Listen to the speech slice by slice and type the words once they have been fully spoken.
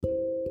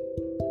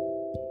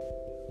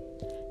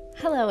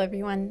Hello,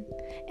 everyone,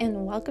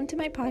 and welcome to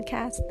my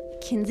podcast,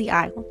 Kinsey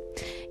Isle.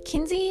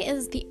 Kinsey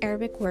is the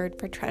Arabic word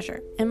for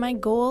treasure, and my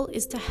goal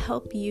is to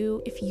help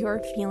you if you're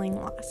feeling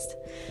lost.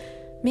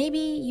 Maybe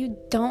you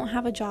don't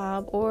have a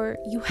job, or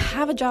you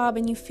have a job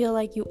and you feel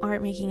like you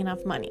aren't making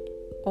enough money,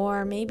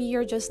 or maybe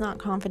you're just not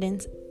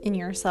confident in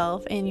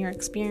yourself and you're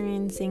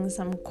experiencing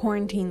some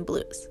quarantine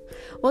blues.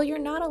 Well, you're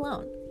not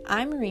alone.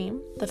 I'm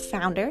Reem, the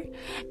founder,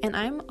 and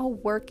I'm a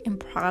work in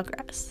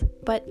progress,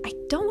 but I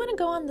don't want to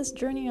go on this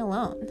journey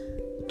alone.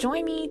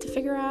 Join me to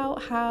figure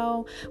out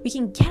how we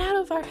can get out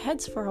of our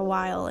heads for a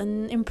while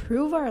and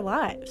improve our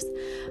lives.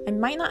 I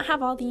might not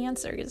have all the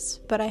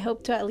answers, but I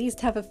hope to at least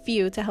have a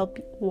few to help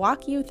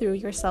walk you through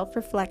your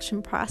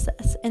self-reflection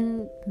process,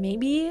 and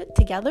maybe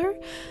together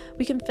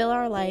we can fill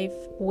our life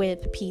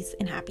with peace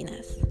and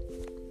happiness.